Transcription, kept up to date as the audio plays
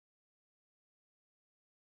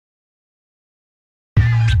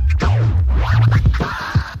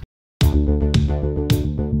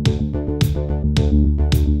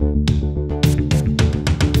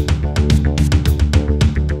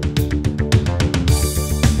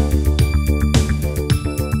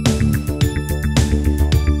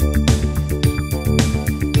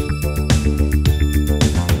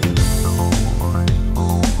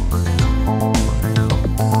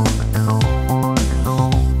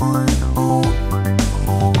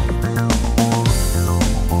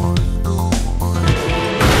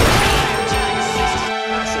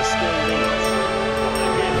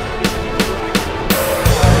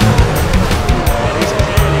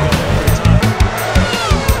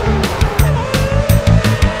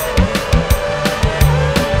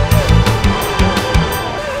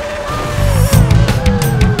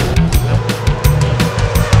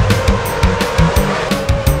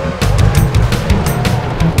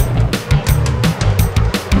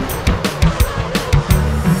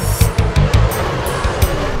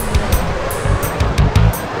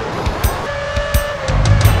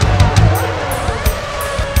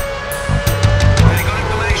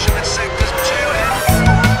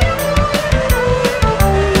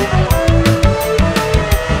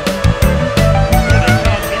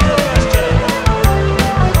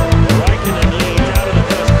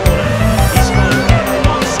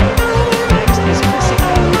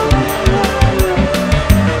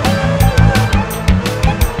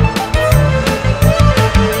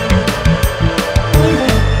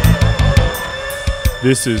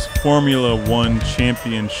This is Formula One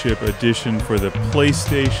Championship Edition for the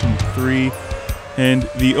PlayStation 3. And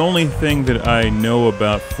the only thing that I know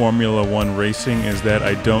about Formula One racing is that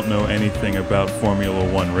I don't know anything about Formula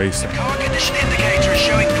One racing. The car condition indicator is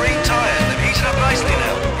showing green tires. They've heated up nicely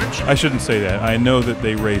now. I shouldn't say that. I know that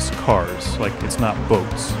they race cars. Like, it's not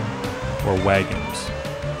boats or wagons.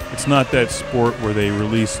 It's not that sport where they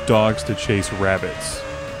release dogs to chase rabbits.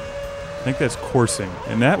 I think that's coursing,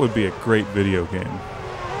 and that would be a great video game.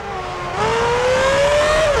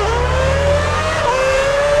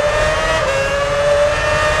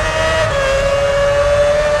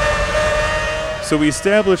 So we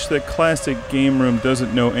established that Classic Game Room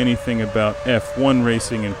doesn't know anything about F1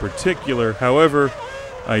 racing in particular. However,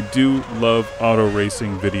 I do love auto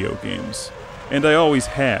racing video games, and I always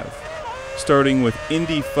have. Starting with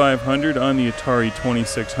Indy 500 on the Atari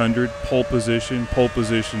 2600, Pole Position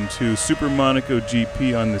 2, Super Monaco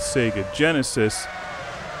GP on the Sega Genesis.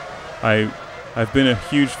 I've been a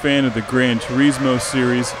huge fan of the Gran Turismo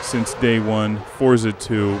series since day one, Forza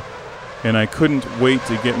 2, and I couldn't wait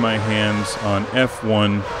to get my hands on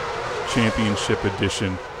F1 Championship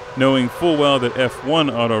Edition, knowing full well that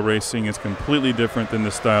F1 auto racing is completely different than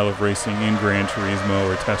the style of racing in Gran Turismo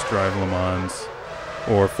or Test Drive Le Mans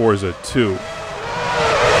or Forza 2.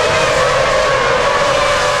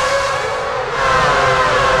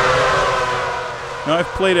 Now, I've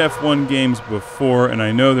played F1 games before, and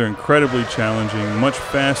I know they're incredibly challenging, much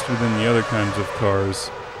faster than the other kinds of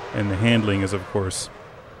cars, and the handling is, of course,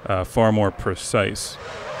 far more precise.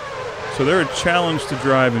 So they're a challenge to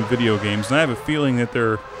drive in video games, and I have a feeling that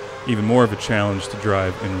they're even more of a challenge to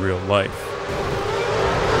drive in real life.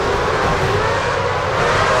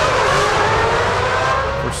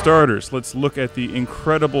 For starters, let's look at the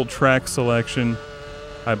incredible track selection.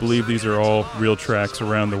 I believe these are all real tracks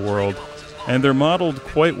around the world, and they're modeled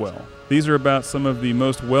quite well. These are about some of the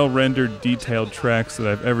most well-rendered, detailed tracks that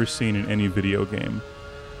I've ever seen in any video game.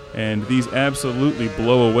 And these absolutely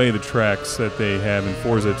blow away the tracks that they have in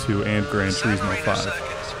Forza 2 and Gran Turismo 5.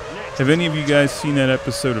 Have any of you guys seen that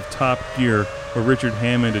episode of Top Gear where Richard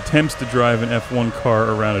Hammond attempts to drive an F1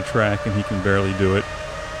 car around a track and he can barely do it?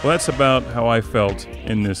 Well, that's about how I felt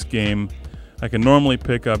in this game. I can normally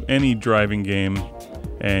pick up any driving game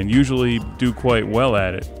and usually do quite well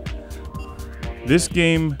at it. This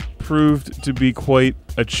game proved to be quite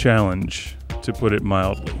a challenge, to put it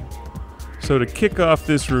mildly. So to kick off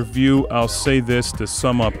this review, I'll say this to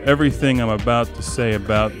sum up everything I'm about to say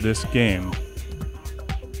about this game.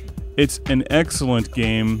 It's an excellent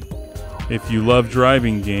game if you love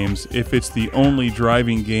driving games, if it's the only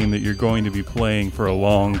driving game that you're going to be playing for a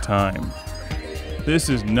long time. This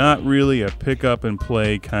is not really a pick up and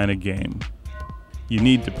play kind of game. You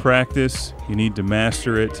need to practice, you need to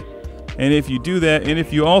master it, and if you do that, and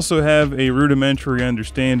if you also have a rudimentary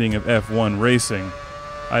understanding of F1 racing,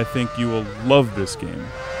 I think you will love this game.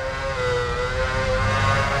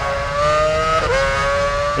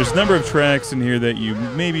 There's a number of tracks in here that you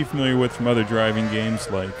may be familiar with from other driving games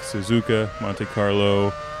like Suzuka, Monte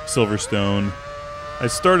Carlo, Silverstone. I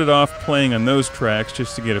started off playing on those tracks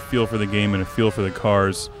just to get a feel for the game and a feel for the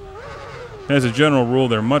cars. And as a general rule,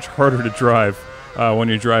 they're much harder to drive when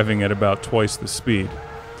you're driving at about twice the speed.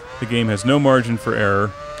 The game has no margin for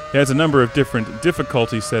error. It has a number of different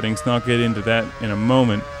difficulty settings, and I'll get into that in a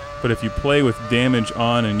moment. But if you play with damage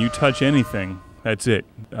on and you touch anything, that's it.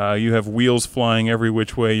 You have wheels flying every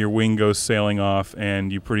which way, your wing goes sailing off,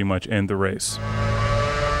 and you pretty much end the race.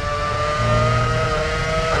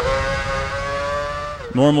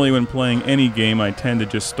 Normally when playing any game, I tend to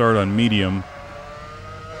just start on medium.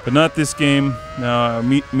 But not this game.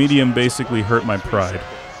 Medium basically hurt my pride.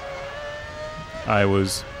 I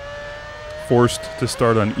was forced to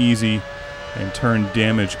start on easy and turn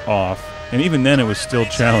damage off, and even then it was still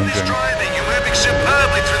challenging. You're moving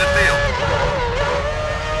superbly through the field.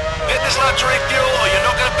 Hit this lap to refuel or you're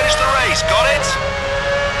not going to finish the race, got it?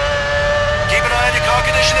 Keep an eye on your car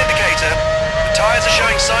condition indicator. The tyres are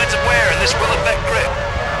showing signs of wear and this will affect grip.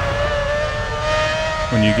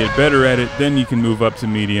 When you get better at it, then you can move up to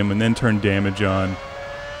medium and then turn damage on.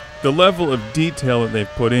 The level of detail that they've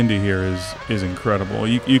put into here is incredible.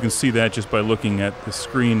 You can see that just by looking at the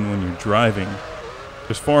screen when you're driving.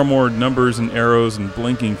 There's far more numbers and arrows and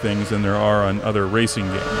blinking things than there are on other racing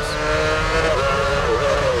games.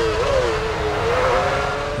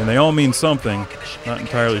 And they all mean something. Not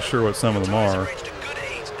entirely sure what some of them are.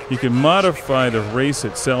 You can modify the race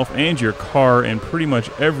itself and your car in pretty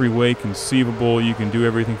much every way conceivable. You can do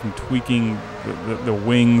everything from tweaking the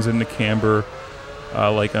wings and the camber,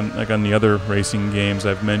 like on the other racing games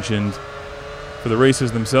I've mentioned. For the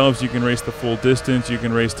races themselves, you can race the full distance, you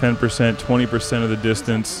can race 10%, 20% of the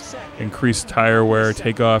distance, increase tire wear,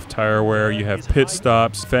 take off tire wear, you have pit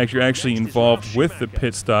stops. In fact, you're actually involved with the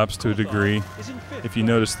pit stops to a degree. If you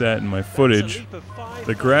notice that in my footage,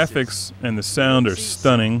 the graphics and the sound are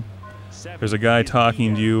stunning. There's a guy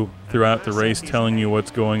talking to you throughout the race, telling you what's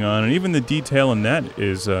going on, and even the detail in that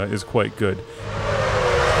is quite good.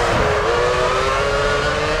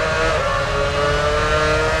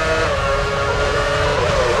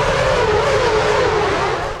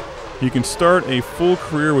 You can start a full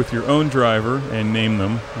career with your own driver and name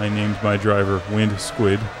them. I named my driver Wind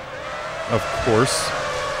Squid, of course,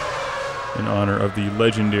 in honor of the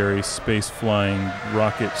legendary space-flying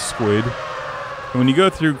rocket squid. And when you go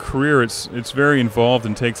through career, it's very involved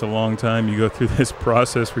and takes a long time. You go through this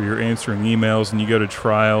process where you're answering emails and you go to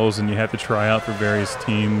trials and you have to try out for various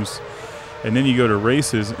teams. And then you go to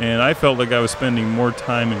races, and I felt like I was spending more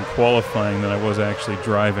time in qualifying than I was actually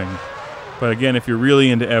driving. But again, if you're really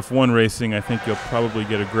into F1 racing, I think you'll probably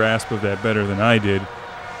get a grasp of that better than I did.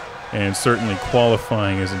 And certainly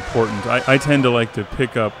qualifying is important. I tend to like to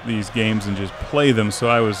pick up these games and just play them, so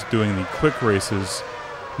I was doing the quick races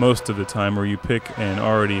most of the time, where you pick an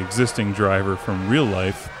already existing driver from real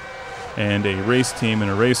life and a race team and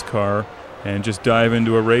a race car and just dive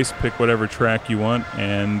into a race, pick whatever track you want,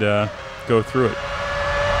 and go through it.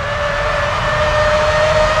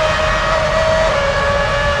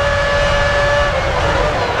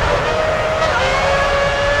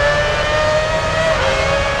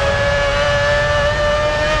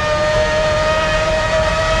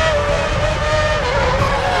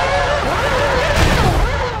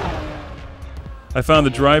 I found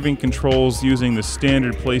the driving controls using the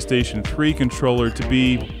standard PlayStation 3 controller to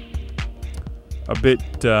be a bit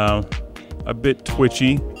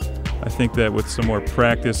twitchy. I think that with some more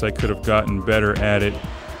practice I could have gotten better at it.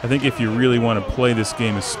 I think if you really want to play this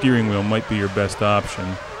game, a steering wheel might be your best option,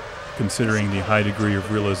 considering the high degree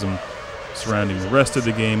of realism surrounding the rest of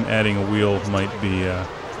the game. Adding a wheel might be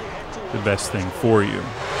the best thing for you.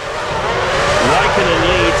 Räikkönen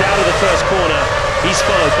leads out of the first corner. He's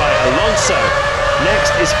followed by Alonso.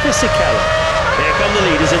 Next is Fisichella. Here come the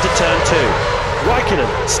leaders into turn 2.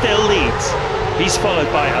 Räikkönen still leads. He's followed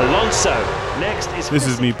by Alonso. Next is This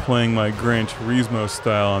is me playing my Gran Turismo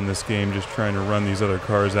style on this game, just trying to run these other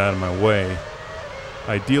cars out of my way.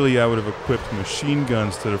 Ideally, I would have equipped machine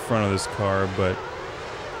guns to the front of this car, but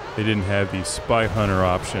they didn't have the Spy Hunter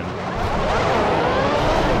option.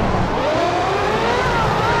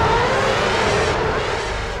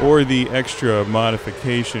 Or the extra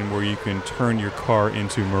modification where you can turn your car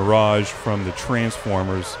into Mirage from the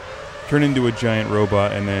Transformers, turn into a giant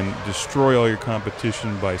robot, and then destroy all your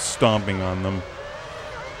competition by stomping on them.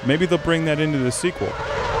 Maybe they'll bring that into the sequel.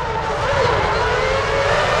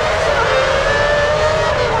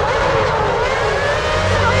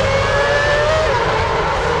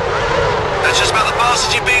 That's just about the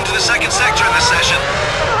fastest you've been to the second sector in this session.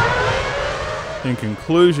 In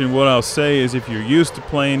conclusion, what I'll say is if you're used to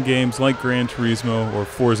playing games like Gran Turismo or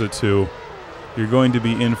Forza 2, you're going to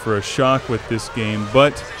be in for a shock with this game,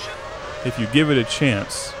 but if you give it a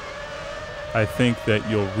chance, I think that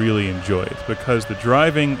you'll really enjoy it, because the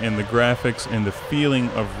driving and the graphics and the feeling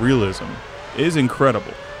of realism is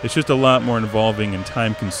incredible. It's just a lot more involving and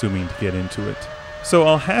time-consuming to get into it. So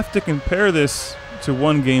I'll have to compare this to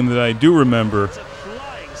one game that I do remember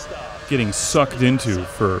getting sucked into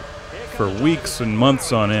for weeks and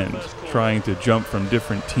months on end, trying to jump from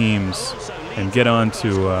different teams and get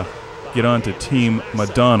onto Team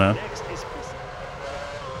Madonna.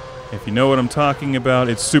 If you know what I'm talking about,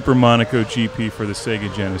 it's Super Monaco GP for the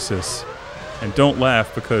Sega Genesis. And don't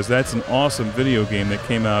laugh, because that's an awesome video game that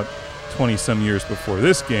came out 20-some years before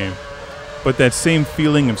this game. But that same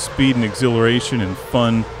feeling of speed and exhilaration and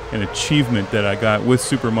fun and achievement that I got with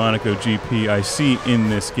Super Monaco GP, I see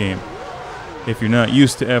in this game. If you're not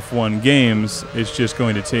used to F1 games, it's just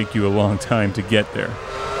going to take you a long time to get there.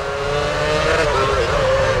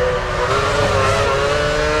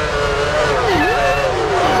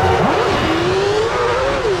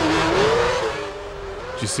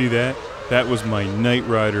 Did you see that? That was my Knight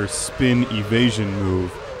Rider spin evasion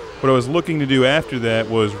move. What I was looking to do after that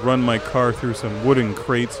was run my car through some wooden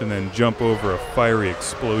crates and then jump over a fiery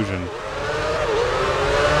explosion.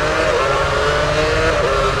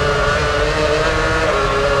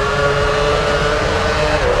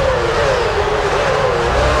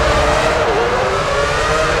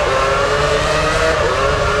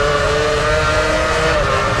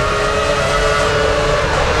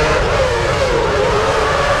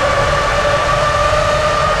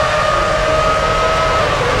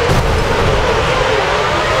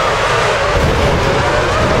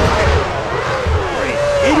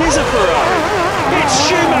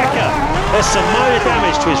 There's some minor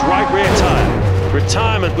damage to his right rear tyre.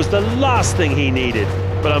 Retirement was the last thing he needed,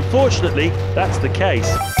 but unfortunately, that's the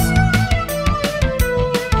case.